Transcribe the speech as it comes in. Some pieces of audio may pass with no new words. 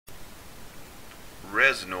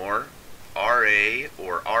Reznor RA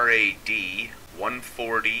or RAD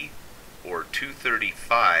 140 or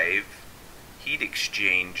 235 heat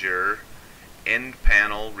exchanger end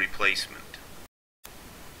panel replacement.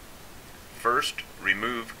 First,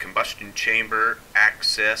 remove combustion chamber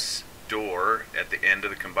access door at the end of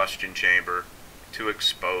the combustion chamber to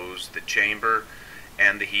expose the chamber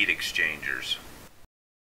and the heat exchangers.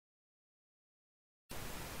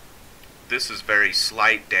 This is very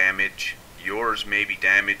slight damage. Yours may be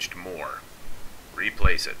damaged more.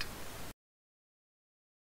 Replace it.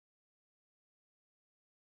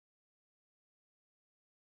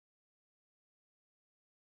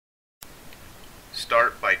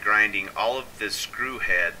 Start by grinding all of the screw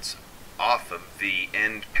heads off of the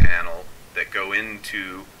end panel that go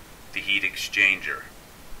into the heat exchanger.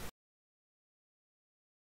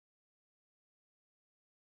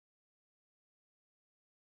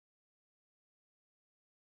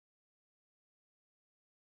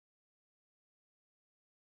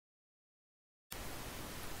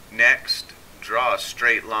 Next, draw a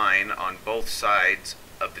straight line on both sides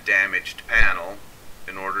of the damaged panel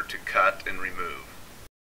in order to cut and remove.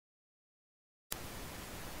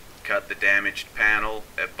 Cut the damaged panel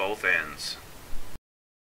at both ends.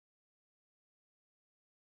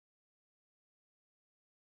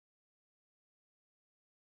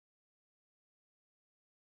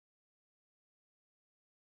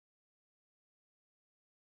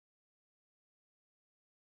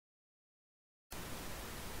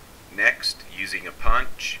 Next, using a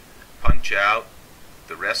punch, punch out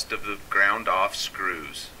the rest of the ground off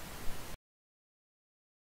screws.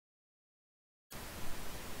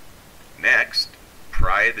 Next,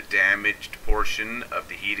 pry the damaged portion of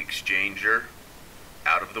the heat exchanger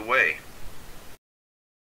out of the way.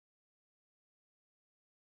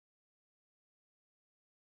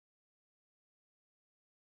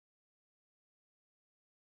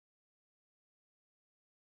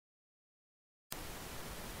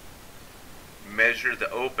 Measure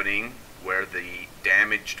the opening where the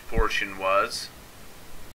damaged portion was.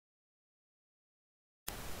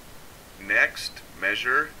 Next,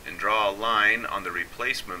 measure and draw a line on the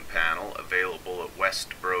replacement panel available at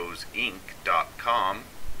westbrosinc.com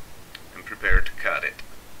and prepare to cut it.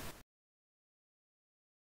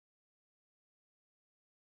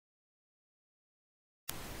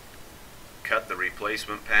 Cut the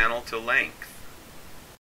replacement panel to length.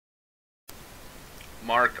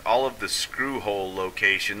 Mark all of the screw hole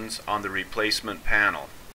locations on the replacement panel.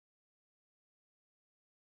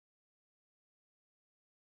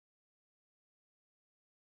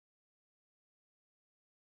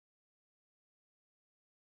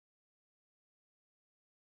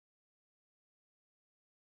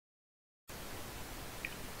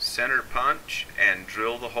 Center punch and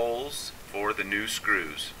drill the holes for the new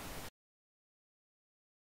screws.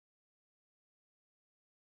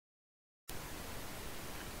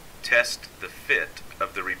 Test the fit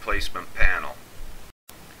of the replacement panel.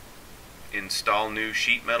 Install new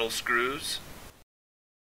sheet metal screws.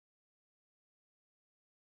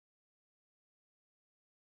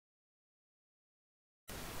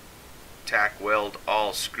 Tack weld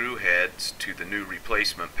all screw heads to the new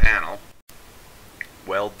replacement panel.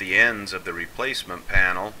 Weld the ends of the replacement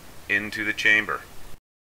panel into the chamber.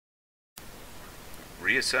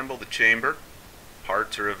 Reassemble the chamber.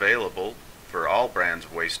 Parts are available for all brands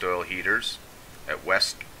of waste oil heaters at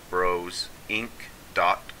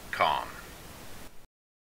westbrosinc.com.